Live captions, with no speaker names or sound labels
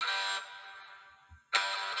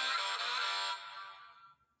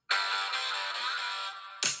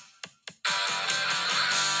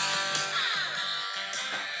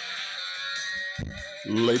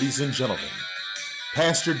Ladies and gentlemen,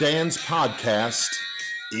 Pastor Dan's podcast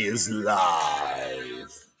is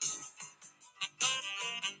live.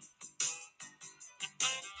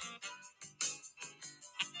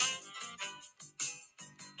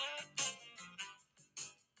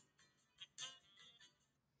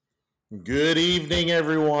 Good evening,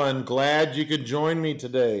 everyone. Glad you could join me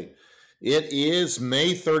today. It is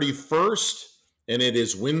May 31st, and it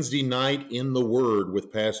is Wednesday night in the Word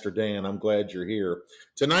with Pastor Dan. I'm glad you're here.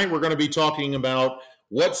 Tonight, we're going to be talking about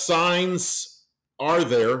what signs are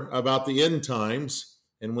there about the end times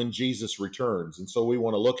and when Jesus returns. And so we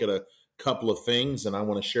want to look at a couple of things, and I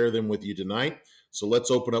want to share them with you tonight. So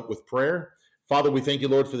let's open up with prayer. Father, we thank you,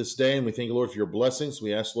 Lord, for this day, and we thank you, Lord, for your blessings.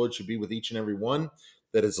 We ask, Lord, you be with each and every one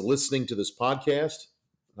that is listening to this podcast.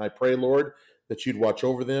 I pray, Lord, that you'd watch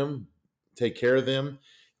over them, take care of them,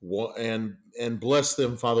 and bless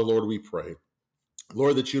them, Father, Lord, we pray.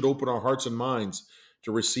 Lord, that you'd open our hearts and minds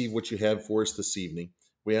to receive what you have for us this evening.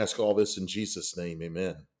 We ask all this in Jesus' name,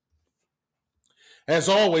 amen. As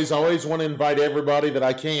always, I always want to invite everybody that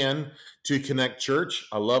I can to Connect Church.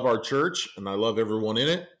 I love our church, and I love everyone in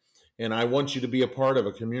it, and I want you to be a part of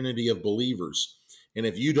a community of believers. And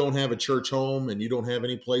if you don't have a church home and you don't have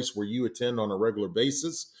any place where you attend on a regular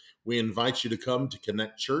basis, we invite you to come to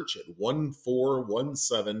Connect Church at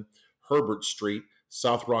 1417 Herbert Street,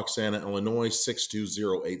 South Roxana, Illinois,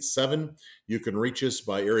 62087. You can reach us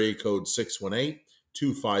by area code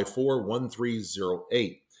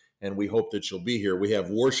 618-254-1308. And we hope that you'll be here. We have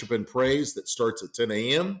worship and praise that starts at 10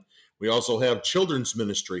 a.m. We also have children's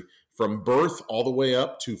ministry from birth all the way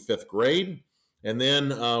up to 5th grade. And then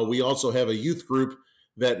we also have a youth group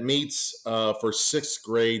that meets for 6th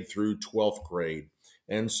grade through 12th grade.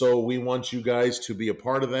 And so we want you guys to be a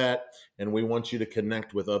part of that, and we want you to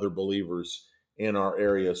connect with other believers in our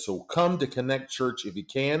area. So come to Connect Church if you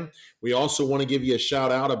can. We also want to give you a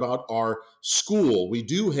shout out about our school. We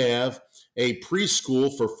do have a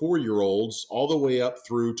preschool for 4-year-olds all the way up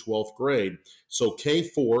through 12th grade. So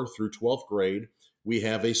K4 through 12th grade, we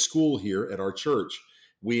have a school here at our church.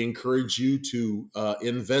 We encourage you to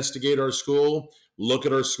investigate our school, look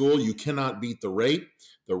at our school. You cannot beat the rate.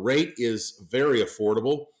 The rate is very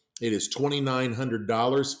affordable. It is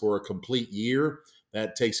 $2,900 for a complete year.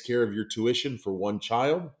 That takes care of your tuition for one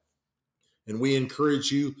child. And we encourage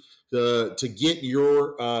you to get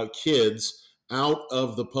your kids out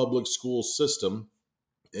of the public school system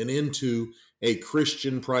and into a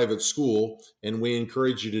Christian private school. And we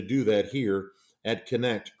encourage you to do that here at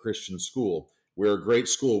Connect Christian School. We're a great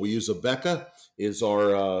school. We use Abeka is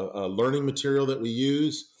our learning material that we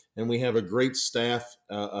use, and we have a great staff,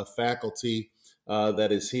 faculty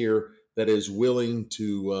that is here that is willing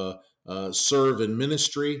to serve in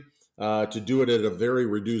ministry, to do it at a very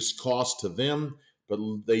reduced cost to them, but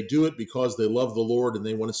they do it because they love the Lord and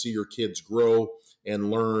they want to see your kids grow and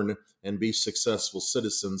learn and be successful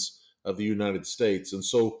citizens of the United States. And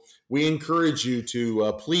so we encourage you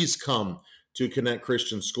to please come to Connect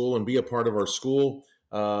Christian School and be a part of our school.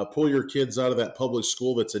 Pull your kids out of that public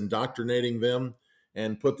school that's indoctrinating them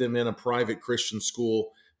and put them in a private Christian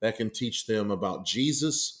school that can teach them about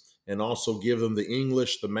Jesus and also give them the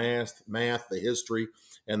English, the math, the history,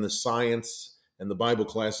 and the science and the Bible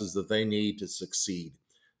classes that they need to succeed.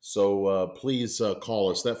 So please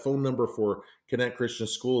call us. That phone number for Connect Christian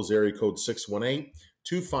School is area code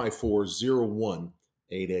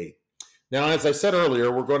 618-254-0188. Now, as I said earlier,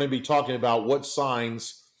 we're going to be talking about what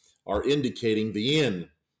signs are indicating the end.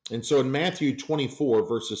 And so in Matthew 24,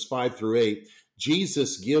 verses 5 through 8,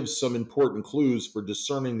 Jesus gives some important clues for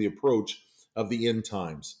discerning the approach of the end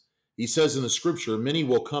times. He says in the scripture, "Many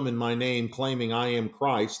will come in my name, claiming I am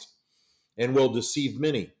Christ, and will deceive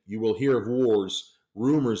many. You will hear of wars,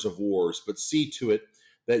 rumors of wars, but see to it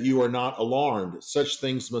that you are not alarmed. Such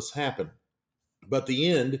things must happen. But the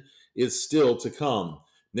end is still to come.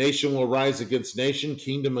 Nation will rise against nation,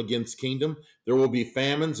 kingdom against kingdom. There will be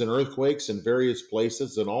famines and earthquakes in various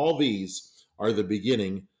places, and all these are the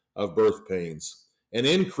beginning of birth pains. An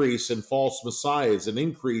increase in false messiahs, an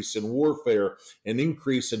increase in warfare, an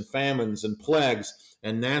increase in famines and plagues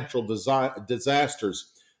and natural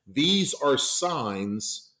disasters. These are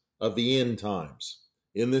signs of the end times."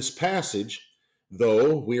 In this passage,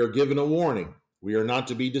 though, we are given a warning. We are not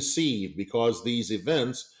to be deceived because these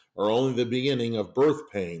events are only the beginning of birth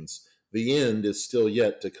pains. The end is still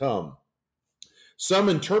yet to come. Some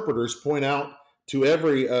interpreters point to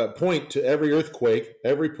every earthquake,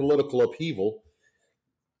 every political upheaval,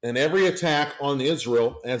 and every attack on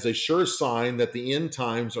Israel as a sure sign that the end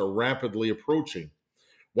times are rapidly approaching.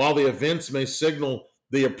 While the events may signal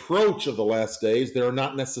the approach of the last days, they are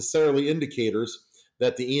not necessarily indicators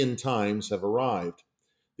that the end times have arrived.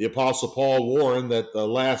 The Apostle Paul warned that the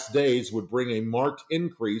last days would bring a marked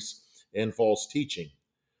increase in false teaching.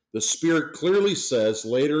 The Spirit clearly says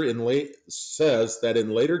that in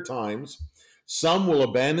later times some will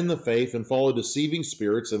abandon the faith and follow deceiving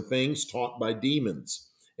spirits and things taught by demons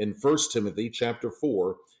in 1 Timothy chapter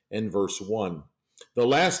 4 and verse 1. The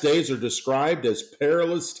last days are described as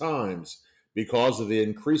perilous times because of the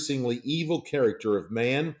increasingly evil character of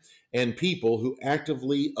man and people who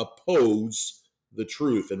actively oppose the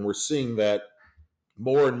truth. And we're seeing that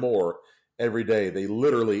more and more every day. They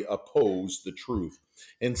literally oppose the truth.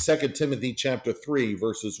 In 2 Timothy chapter 3,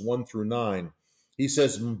 verses 1 through 9, he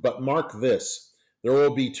says, "But mark this, there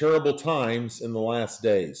will be terrible times in the last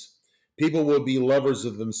days. People will be lovers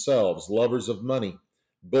of themselves, lovers of money,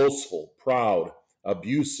 boastful, proud,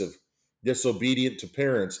 abusive, disobedient to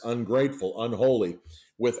parents, ungrateful, unholy,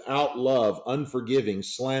 without love, unforgiving,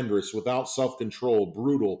 slanderous, without self-control,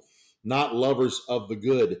 brutal, not lovers of the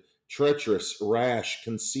good, treacherous, rash,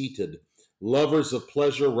 conceited, lovers of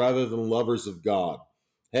pleasure rather than lovers of God,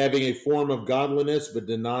 having a form of godliness but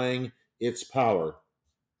denying its power.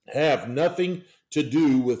 Have nothing to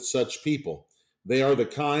do with such people. They are the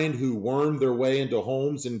kind who worm their way into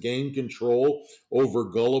homes and gain control over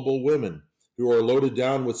gullible women, who are loaded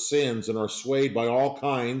down with sins and are swayed by all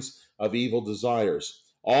kinds of evil desires,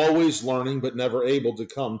 always learning but never able to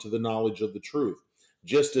come to the knowledge of the truth.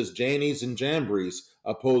 Just as Jannes and Jambres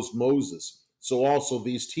opposed Moses, so also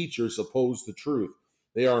these teachers oppose the truth.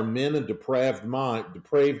 They are men of depraved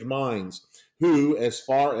minds, who, as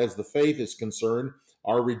far as the faith is concerned,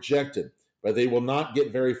 are rejected. But they will not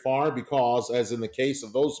get very far because, as in the case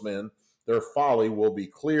of those men, their folly will be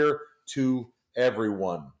clear to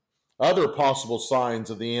everyone." Other possible signs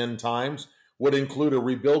of the end times would include a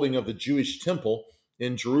rebuilding of the Jewish temple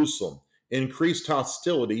in Jerusalem, increased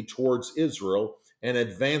hostility towards Israel, and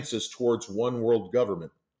advances towards one world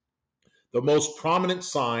government. The most prominent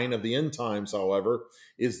sign of the end times, however,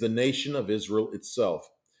 is the nation of Israel itself.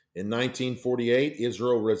 In 1948,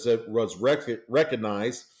 Israel was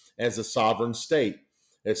recognized as a sovereign state,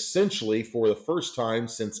 essentially for the first time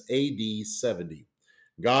since AD 70.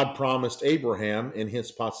 God promised Abraham and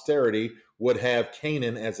his posterity would have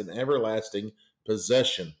Canaan as an everlasting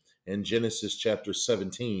possession in Genesis chapter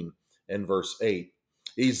 17 and verse 8.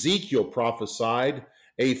 Ezekiel prophesied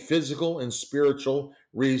a physical and spiritual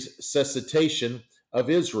resuscitation of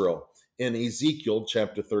Israel in Ezekiel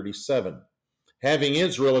chapter 37. Having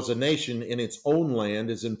Israel as a nation in its own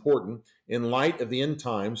land is important in light of the end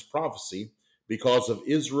times prophecy because of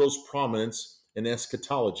Israel's prominence in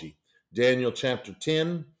eschatology. Daniel chapter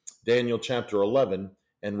 10, Daniel chapter 11,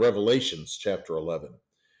 and Revelations chapter 11.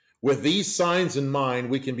 With these signs in mind,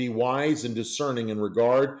 we can be wise and discerning in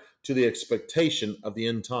regard to the expectation of the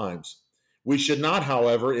end times. We should not,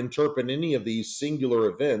 however, interpret any of these singular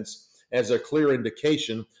events as a clear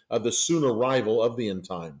indication of the soon arrival of the end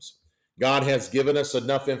times. God has given us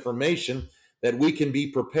enough information that we can be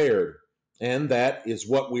prepared, and that is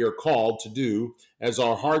what we are called to do as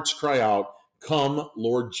our hearts cry out, "Come,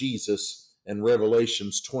 Lord Jesus," in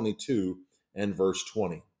Revelations 22 and verse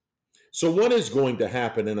 20. So what is going to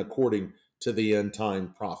happen in according to the end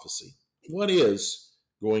time prophecy? What is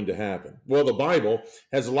going to happen? Well, the Bible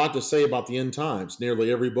has a lot to say about the end times.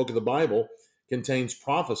 Nearly every book of the Bible contains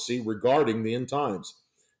prophecy regarding the end times.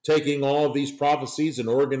 Taking all of these prophecies and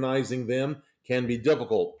organizing them can be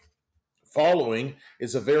difficult. Following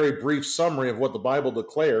is a very brief summary of what the Bible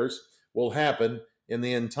declares will happen in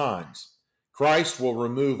the end times. Christ will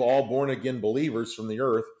remove all born-again believers from the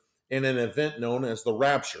earth in an event known as the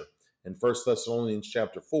rapture in 1 Thessalonians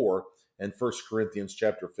chapter 4 and 1 Corinthians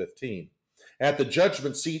chapter 15. At the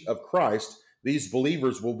judgment seat of Christ, these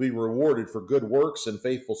believers will be rewarded for good works and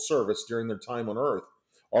faithful service during their time on earth,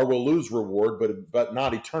 or will lose reward but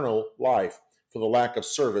not eternal life for the lack of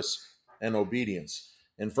service and obedience.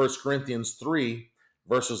 In 1 Corinthians 3,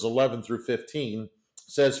 verses 11 through 15,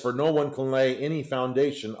 says, "For no one can lay any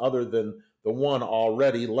foundation other than the one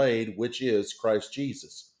already laid, which is Christ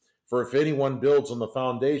Jesus. For if anyone builds on the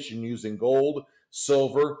foundation using gold,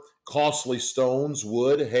 silver, costly stones,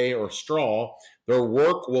 wood, hay, or straw, their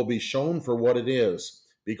work will be shown for what it is,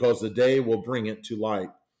 because the day will bring it to light.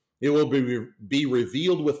 It will be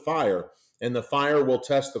revealed with fire, and the fire will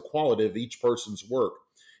test the quality of each person's work.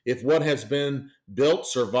 If what has been built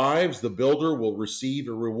survives, the builder will receive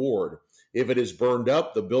a reward. If it is burned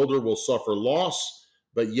up, the builder will suffer loss,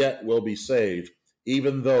 but yet will be saved,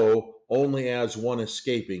 even though only as one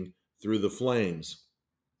escaping through the flames."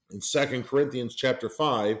 In 2 Corinthians chapter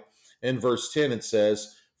 5 and verse 10, it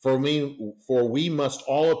says, For we must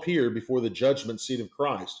all appear before the judgment seat of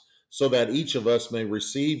Christ, so that each of us may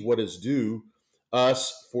receive what is due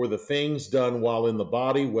us for the things done while in the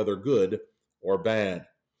body, whether good or bad.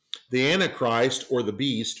 The Antichrist, or the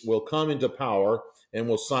beast, will come into power and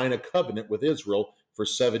will sign a covenant with Israel for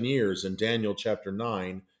 7 years in Daniel chapter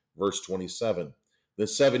 9, verse 27. The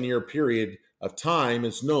 7-year period of time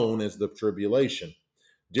is known as the tribulation.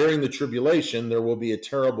 During the tribulation, there will be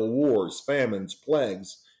terrible wars, famines,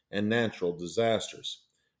 plagues, and natural disasters.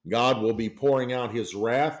 God will be pouring out his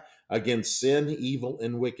wrath against sin, evil,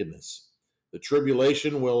 and wickedness. The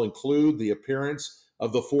tribulation will include the appearance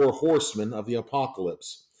of the 4 horsemen of the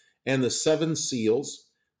apocalypse and the 7 seals,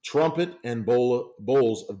 trumpet, and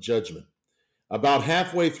bowls of judgment. About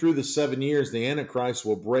halfway through the 7 years, the Antichrist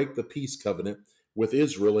will break the peace covenant with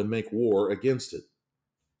Israel and make war against it.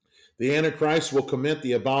 The Antichrist will commit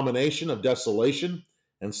the abomination of desolation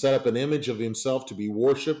and set up an image of himself to be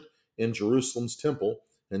worshipped in Jerusalem's temple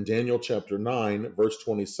in Daniel chapter 9, verse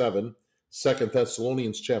 27, 2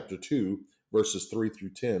 Thessalonians chapter 2, verses 3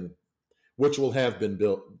 through 10, which will have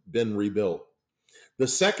been rebuilt. The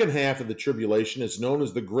second half of the tribulation is known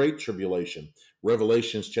as the Great Tribulation,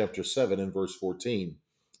 Revelations chapter 7 and verse 14,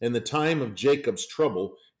 and the time of Jacob's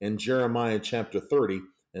trouble in Jeremiah chapter 30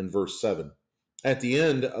 and verse 7. At the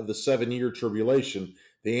end of the 7-year tribulation,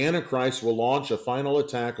 the Antichrist will launch a final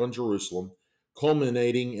attack on Jerusalem,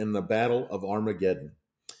 culminating in the Battle of Armageddon.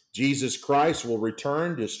 Jesus Christ will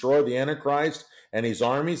return, destroy the Antichrist and his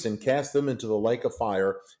armies, and cast them into the lake of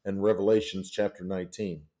fire in Revelations chapter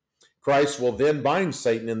 19. Christ will then bind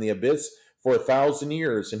Satan in the abyss for 1,000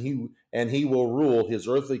 years, and he will rule his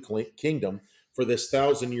earthly kingdom for this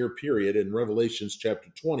 1,000-year period in Revelations chapter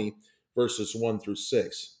 20, verses 1 through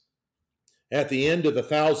 6. At the end of the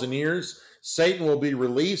 1,000 years, Satan will be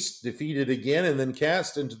released, defeated again, and then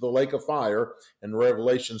cast into the lake of fire in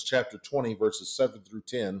Revelations chapter 20, verses 7 through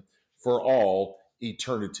 10, for all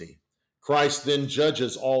eternity. Christ then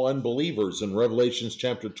judges all unbelievers in Revelations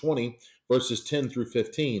chapter 20, verses 10 through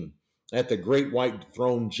 15, at the great white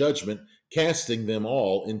throne judgment, casting them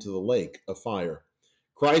all into the lake of fire.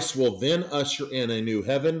 Christ will then usher in a new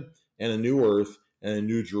heaven and a new earth and a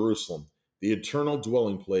new Jerusalem, the eternal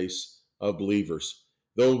dwelling place of believers.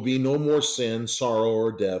 There will be no more sin, sorrow,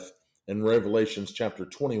 or death in Revelations chapter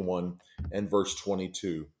 21 and verse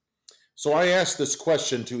 22. So I ask this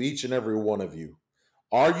question to each and every one of you.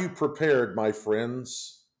 Are you prepared, my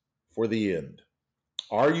friends, for the end?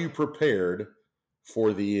 Are you prepared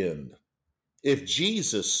for the end? If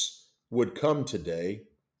Jesus would come today,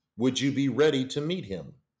 would you be ready to meet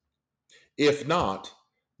him? If not,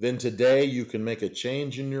 then today you can make a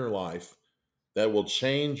change in your life that will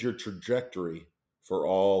change your trajectory for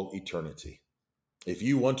all eternity. If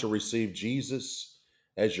you want to receive Jesus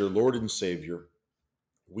as your Lord and Savior,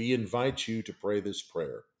 we invite you to pray this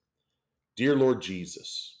prayer. Dear Lord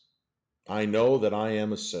Jesus, I know that I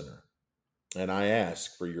am a sinner, and I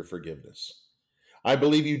ask for your forgiveness. I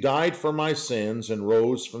believe you died for my sins and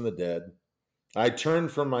rose from the dead. I turn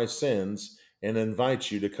from my sins and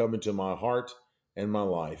invite you to come into my heart and my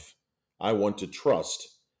life. I want to trust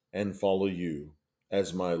and follow you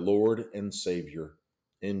as my Lord and Savior.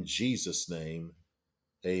 In Jesus' name,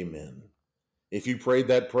 amen. If you prayed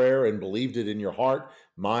that prayer and believed it in your heart,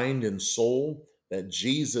 mind, and soul, that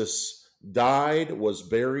Jesus died, was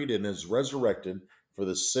buried, and is resurrected for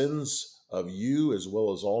the sins of you as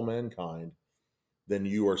well as all mankind, then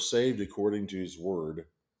you are saved according to his word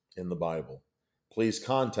in the Bible. Please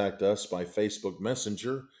contact us by Facebook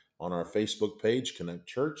Messenger on our Facebook page, Connect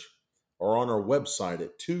Church, or on our website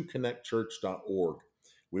at 2connectchurch.org.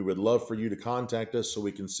 We would love for you to contact us so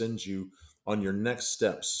we can send you on your next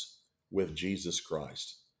steps with Jesus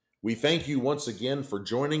Christ. We thank you once again for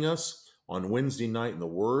joining us on Wednesday night in the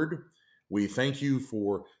Word. We thank you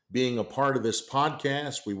for being a part of this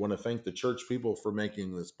podcast. We want to thank the church people for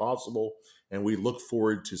making this possible, and we look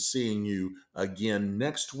forward to seeing you again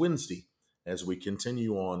next Wednesday as we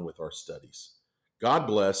continue on with our studies. God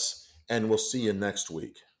bless, and we'll see you next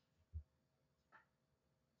week.